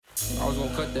was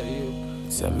gonna cut that,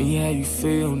 yeah. Tell me how you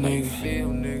feel,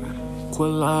 nigga. Quit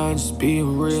lying, just be a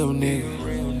real nigga.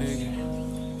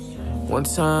 One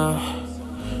time,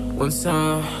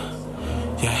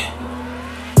 yeah.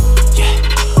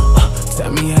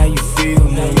 Tell me how you feel,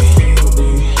 nigga.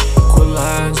 Quit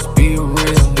lying, just be a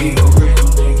real nigga.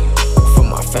 For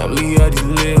my family of these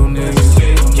little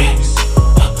niggas, yeah.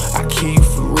 I keep you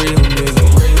for real, nigga,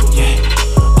 yeah.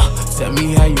 Tell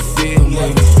me how you feel,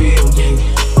 nigga.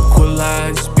 Quit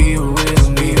lying, just be a real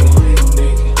nigga.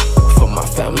 For my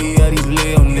family of these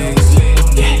little niggas,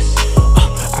 yeah.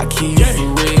 I keep you for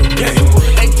real, nigga.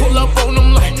 They pull up on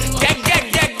them like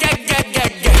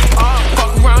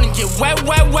fuck around and get wet.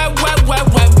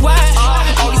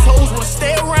 All these hoes wanna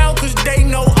stay around cause they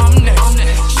know I'm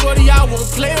next. Shorty, I won't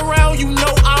play around, you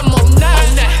know I'm on that.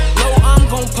 No, I'm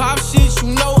gon' pop shit,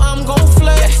 you know I'm gon'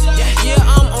 flex. Yeah,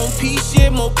 I'm on P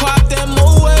shit, more pop than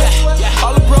more wet.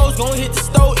 All the bros gon' hit the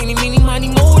stove, any, meeny, miny,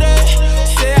 mo that.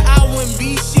 Said I wouldn't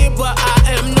be shit, but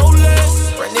I am no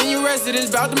less. Right in your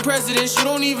residence, bout them presidents, you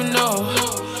don't even know.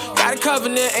 Got a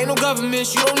covenant, ain't no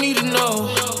government, you don't need to know.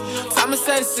 Thomas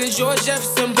Edison, George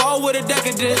Jefferson, ball with a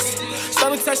decadence.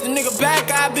 Stomach touch the nigga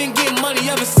back, I've been getting money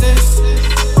ever since.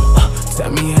 Tell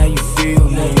me how you feel,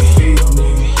 nigga.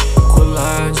 Quit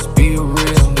lying, just be a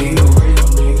real nigga.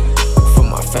 For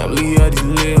my family of these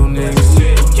little niggas,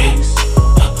 yeah.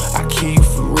 I keep you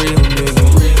for real, nigga,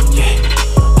 yeah.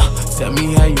 Tell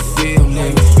me how you feel,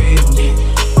 nigga.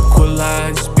 Quit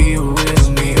lying, just be a real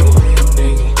nigga.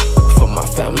 For my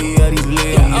family of these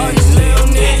little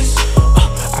niggas,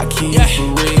 I keep you for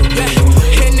real, nigga.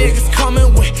 Here niggas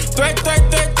coming with threats.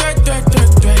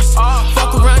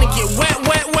 Fuck around and get wet.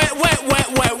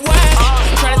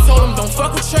 Try to tell them don't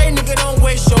fuck with Trey, nigga, don't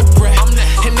waste your breath.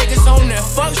 And niggas on that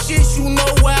fuck shit, you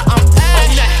know where I'm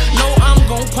at. No, I'm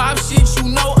gon' pop shit, you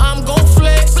know I'm gon'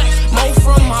 flex. Mo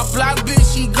from my block,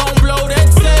 bitch, he gon' blow that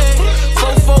tag.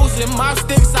 Fofos and my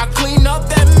sticks, I clean up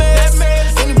that mess.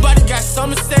 Anybody got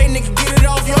something to say, nigga, get it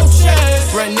off your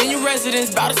chest. Running in your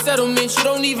residence, bout a settlement, you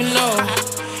don't even know.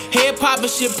 Head poppin'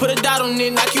 shit, put a dot on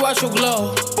it, knock you out your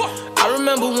glow. I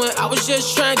remember when I was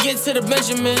just trying to get to the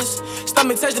Benjamins.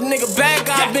 Stomach touch the nigga back,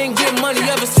 I've been getting money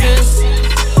ever since.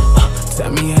 Tell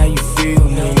me how you feel,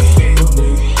 nigga.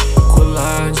 Quit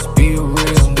lying, just be a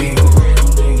real nigga.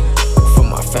 For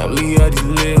my family of these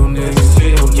little